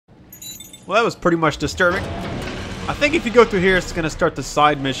Well, that was pretty much disturbing. I think if you go through here, it's going to start the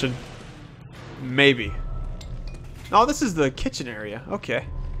side mission. Maybe. Oh, this is the kitchen area. Okay.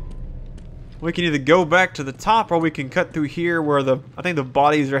 We can either go back to the top or we can cut through here where I think the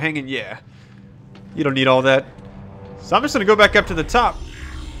bodies are hanging. Yeah. You don't need all that. So I'm just going to go back up to the top.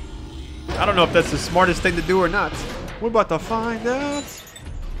 I don't know if that's the smartest thing to do or not. We're about to find out.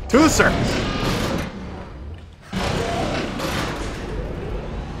 To the surface.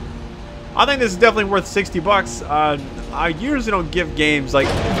 I think this is definitely worth 60 bucks. I usually don't give games like...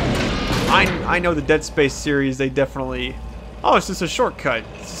 I know the Dead Space series, they definitely... Oh, it's just a shortcut.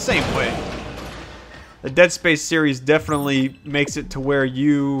 It's the same way. The Dead Space series definitely makes it to where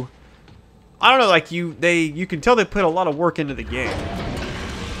you... I don't know, like you can tell they put a lot of work into the game.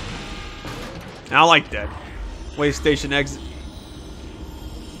 And I like that. Way station exit.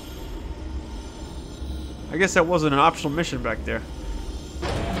 I guess that wasn't an optional mission back there.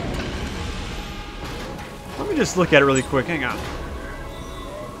 Let me just look at it really quick. Hang on.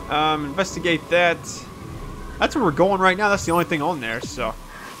 Investigate that. That's where we're going right now. That's the only thing on there. So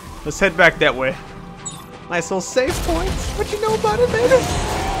let's head back that way. Nice little save points. What you know about it, baby?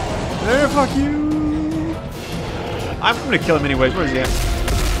 Hey, fuck you. I'm gonna kill him anyways. Where's he at?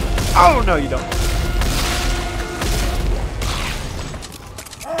 Oh no, you don't.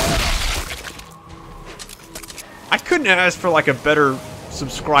 I couldn't ask for like a better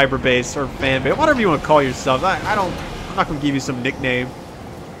subscriber base or fan base, whatever you want to call yourself. I'm not gonna give you some nickname.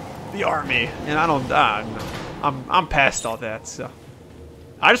 The army, and I don't. I'm past all that. So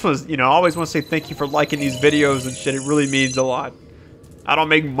I just was, I always want to say thank you for liking these videos and shit. It really means a lot. I don't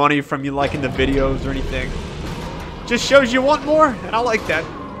make money from you liking the videos or anything. Just shows you want more, and I like that.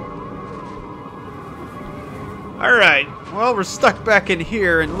 All right. Well, we're stuck back in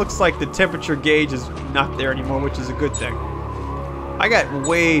here, and it looks like the temperature gauge is not there anymore, which is a good thing. I got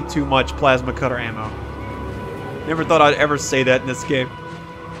way too much plasma cutter ammo. Never thought I'd ever say that in this game.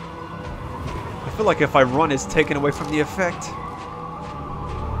 I feel like if I run, it's taken away from the effect.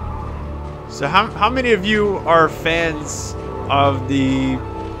 So how many of you are fans of the,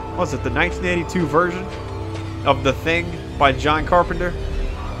 what was it, the 1982 version of The Thing by John Carpenter?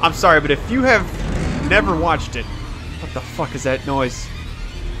 I'm sorry, but if you have never watched it, what the fuck is that noise?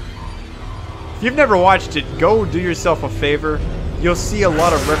 If you've never watched it, go do yourself a favor. You'll see a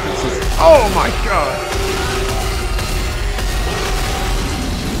lot of references. Oh my god!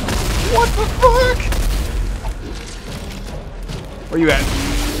 What the fuck? Where you at?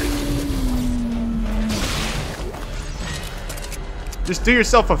 Just do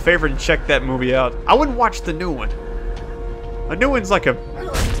yourself a favor and check that movie out. I wouldn't watch the new one. A new one's like a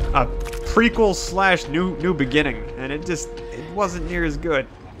prequel slash new beginning, and it wasn't near as good.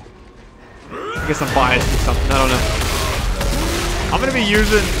 I guess I'm biased or something. I don't know. I'm gonna be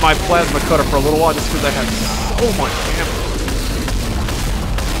using my plasma cutter for a little while just because I have so much ammo.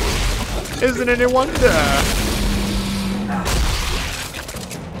 Isn't it a wonder?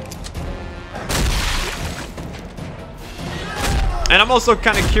 And I'm also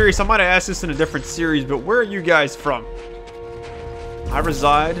kind of curious. I might have asked this in a different series, but where are you guys from? I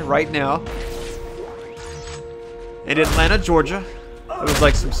reside right now in Atlanta, Georgia. There was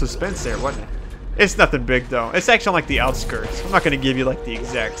like some suspense there, wasn't it? It's nothing big though. It's actually like the outskirts. I'm not gonna give you like the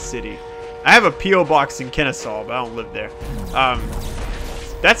exact city. I have a P.O. box in Kennesaw, but I don't live there.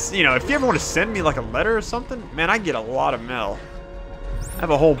 That's, if you ever want to send me like a letter or something, man, I get a lot of mail. I have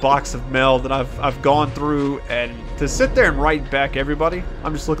a whole box of mail that I've gone through, and to sit there and write back everybody,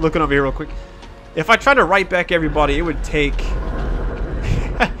 I'm just looking over here real quick. If I tried to write back everybody, it would take...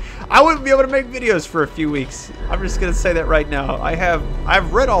 I wouldn't be able to make videos for a few weeks. I'm just gonna say that right now.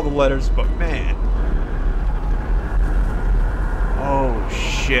 I've read all the letters, but man. Oh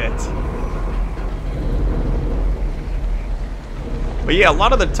shit. But yeah, a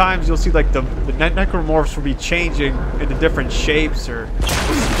lot of the times you'll see like the Necromorphs will be changing into different shapes or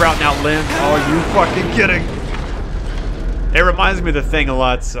sprouting out limbs. Oh, are you fucking kidding? It reminds me of The Thing a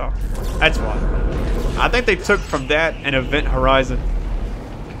lot, so that's why. I think they took from that and Event Horizon.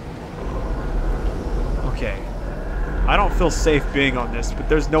 Okay. I don't feel safe being on this, but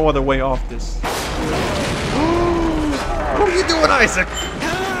there's no other way off this. What are you doing, Isaac?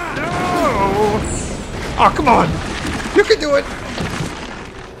 No! Oh, come on! You can do it!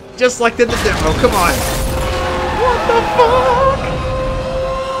 Just like in the demo, come on! What the fuck?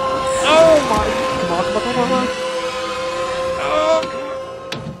 Oh my... Come on.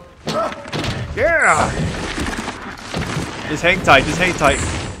 Yeah! Just hang tight, just hang tight.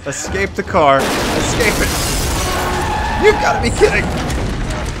 Escape the car. Escape it. You've got to be kidding.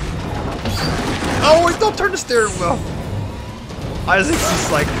 Oh, wait, don't turn the steering wheel. Isaac's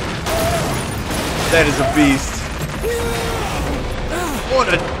just like... That is a beast.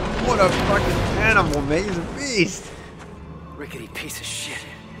 What a fucking animal, man. He's a beast. Rickety piece of shit.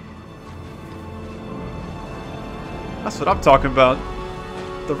 That's what I'm talking about.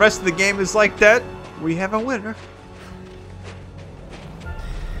 The rest of the game is like that. We have a winner.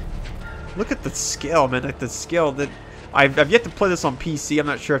 Look at the scale, man. Like the scale that I've yet to play this on PC. I'm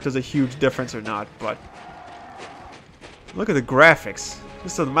not sure if there's a huge difference or not, but look at the graphics.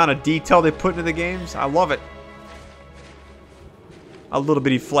 Just the amount of detail they put into the games. I love it. A little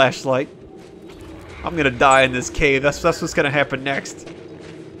bitty flashlight. I'm gonna die in this cave. That's what's gonna happen next.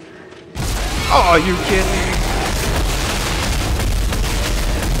 Oh, are you kidding me?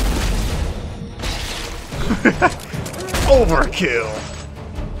 Overkill.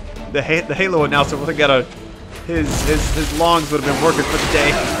 The Halo announcer would have got a his lungs would have been working for the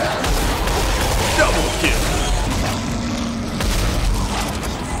day. Double kill.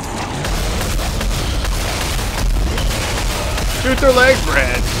 Shoot their leg,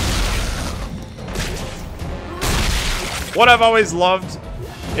 Brad. What I've always loved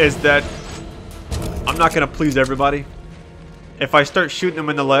is that I'm not gonna please everybody. If I start shooting them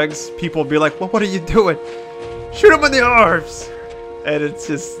in the legs, people will be like, "Well, what are you doing? Shoot them in the arms!" And it's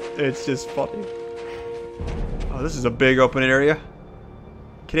just funny. Oh, this is a big open area.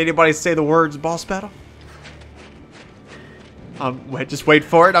 Can anybody say the words boss battle? Just wait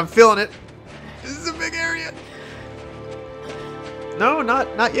for it. I'm feeling it. This is a big area. No,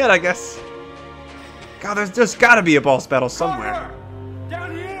 not yet, I guess. God, there's just gotta be a boss battle somewhere. Carter!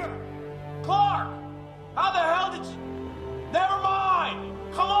 Down here! Clarke! How the hell did you... Never mind!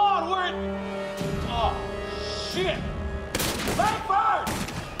 Come on, we're in... Oh, shit! Langford!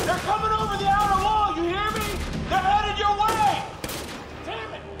 They're coming over the outer wall, you hear me? They're headed your way!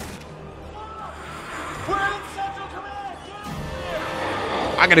 Damn it! We're in Central Command! Get over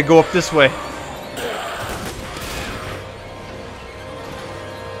here! I gotta go up this way.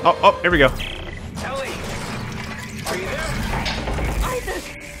 Oh, here we go. Ellie! Are you there?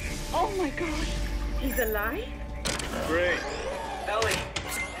 Isaac! Oh my god. He's alive? Great. Ellie!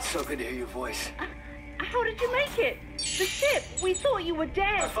 It's so good to hear your voice. How did you make it? The ship! We thought you were I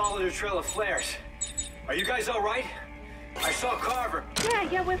dead! followed a trail of flares. Are you guys alright? I saw Carver.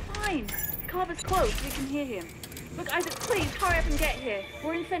 Yeah, we're fine. Carver's close, we can hear him. Look, Isaac, please, hurry up and get here.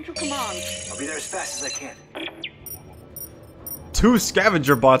 We're in Central Command. I'll be there as fast as I can. 2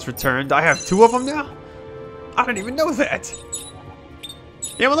 scavenger bots returned. I have 2 of them now? I didn't even know that.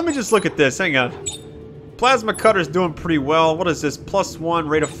 Yeah, well, let me just look at this. Hang on. Plasma Cutter's doing pretty well. What is this? +1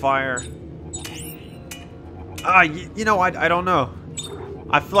 rate of fire. You know, I don't know.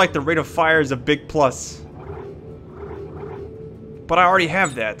 I feel like the rate of fire is a big plus. But I already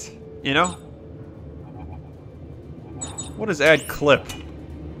have that, you know? What does add clip?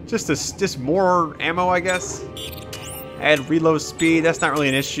 Just more ammo, I guess? Add reload speed, that's not really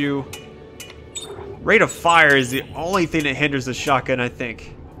an issue. Rate of fire is the only thing that hinders the shotgun, I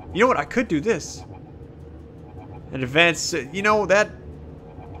think. You know what? I could do this. An advanced, you know, that...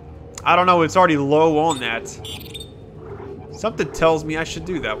 I don't know, it's already low on that. Something tells me I should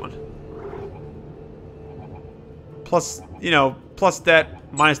do that one. Plus, you know, plus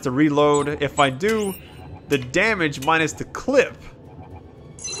that minus the reload. If I do the damage minus the clip,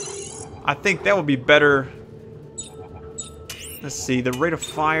 I think that would be better. Let's see, the rate of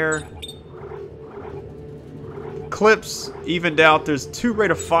fire. Clips evened out. There's 2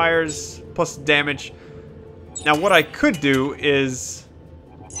 rate of fires plus damage. Now what I could do is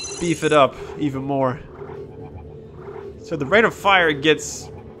beef it up even more. So the rate of fire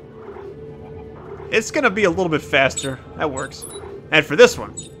gets... It's going to be a little bit faster. That works. And for this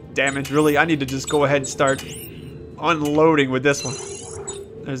one, damage, really, I need to just go ahead and start unloading with this one.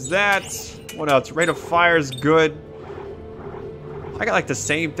 There's that. What else? Rate of fire is good. I got like the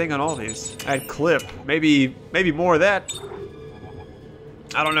same thing on all these. Add clip. Maybe more of that.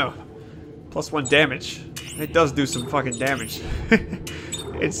 I don't know. +1 damage. It does do some fucking damage.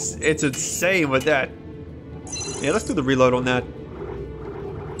 It's insane with that. Yeah, let's do the reload on that.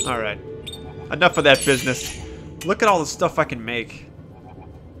 Alright. Enough of that business. Look at all the stuff I can make.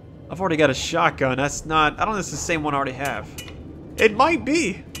 I've already got a shotgun. That's not... I don't know if it's the same one I already have. It might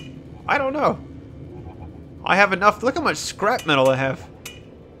be. I don't know. I have enough. Look how much scrap metal I have.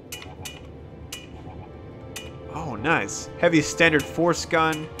 Oh, nice. Heavy standard force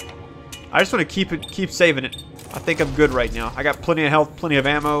gun. I just want to keep saving it. I think I'm good right now. I got plenty of health, plenty of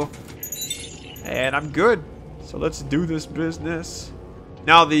ammo. And I'm good. So let's do this business.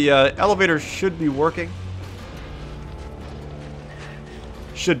 Now the elevator should be working.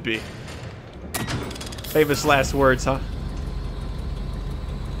 Should be. Famous last words, huh?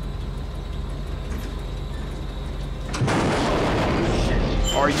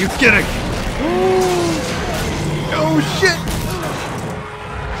 Are you kidding? Oh shit!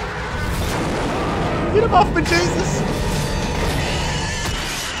 Get him off me, Jesus!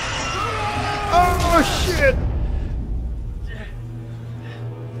 Oh shit!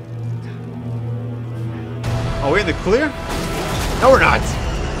 Are we in the clear? No, we're not.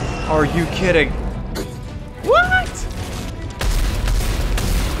 Are you kidding? What?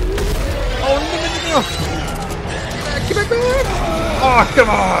 Oh no! Give it back! Oh, come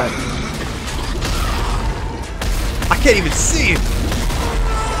on! I can't even see him.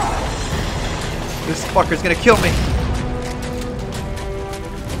 This fucker's gonna kill me.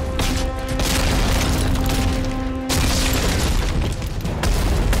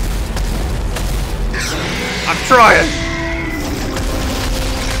 I'm trying.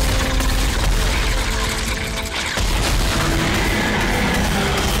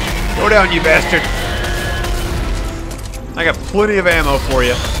 Go down, you bastard. I got plenty of ammo for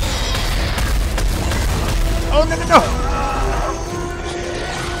you. Oh, no, no, no.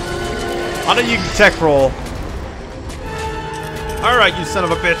 I know you can tech roll. Alright, you son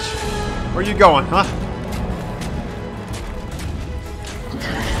of a bitch. Where you going, huh?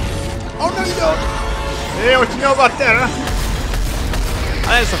 Oh, no, you don't. Yeah, what you know about that, huh?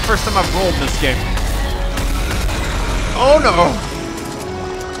 I think it's the first time I've rolled in this game. Oh, no.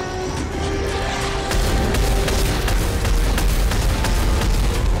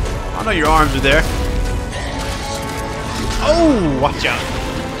 I know your arms are there. Oh, watch out.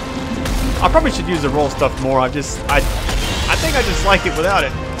 I probably should use the roll stuff more. I think I just like it without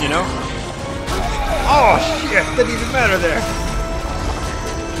it, you know? Oh, shit. Didn't even matter there.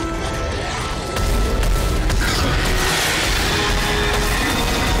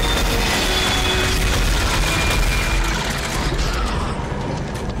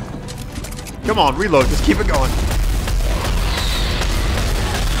 Come on, reload. Just keep it going.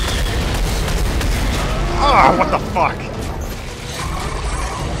 Ah, what the fuck?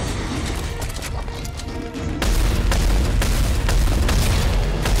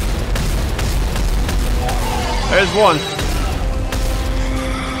 There's one.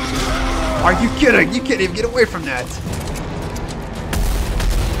 Are you kidding? You can't even get away from that.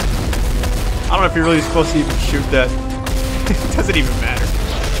 I don't know if you're really supposed to even shoot that. It doesn't even matter.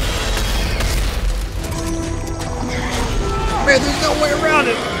 Man, there's no way around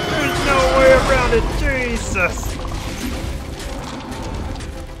it. There's no way around it. Jesus.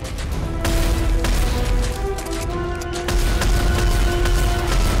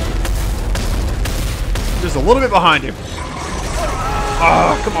 Just a little bit behind him.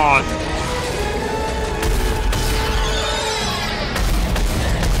 Oh, come on.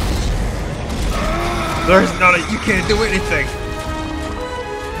 There's not a... You can't do anything.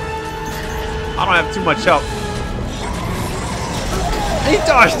 I don't have too much help. He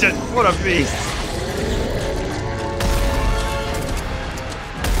dodged it! What a beast!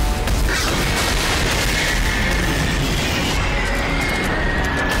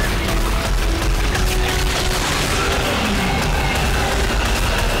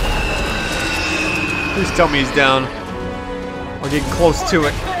 Please tell me he's down. Or getting close to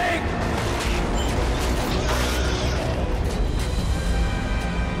it.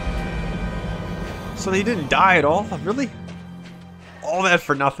 So he didn't die at all? Really? All that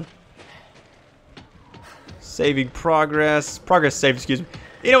for nothing. Saving progress. Progress saved, excuse me.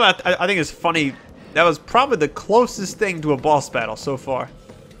 You know what I think is funny? That was probably the closest thing to a boss battle so far.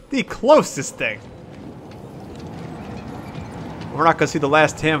 The closest thing. We're not going to see the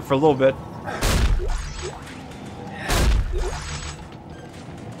last him for a little bit.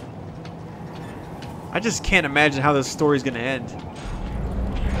 I just can't imagine how this story's going to end.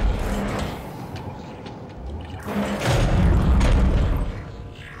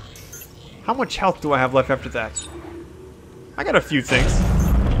 How much health do I have left after that? I got a few things.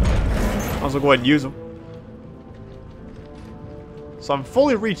 Might as well go ahead and use them. So I'm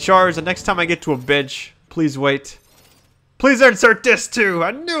fully recharged, and next time I get to a bench, please wait. Please insert this too!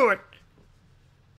 I knew it!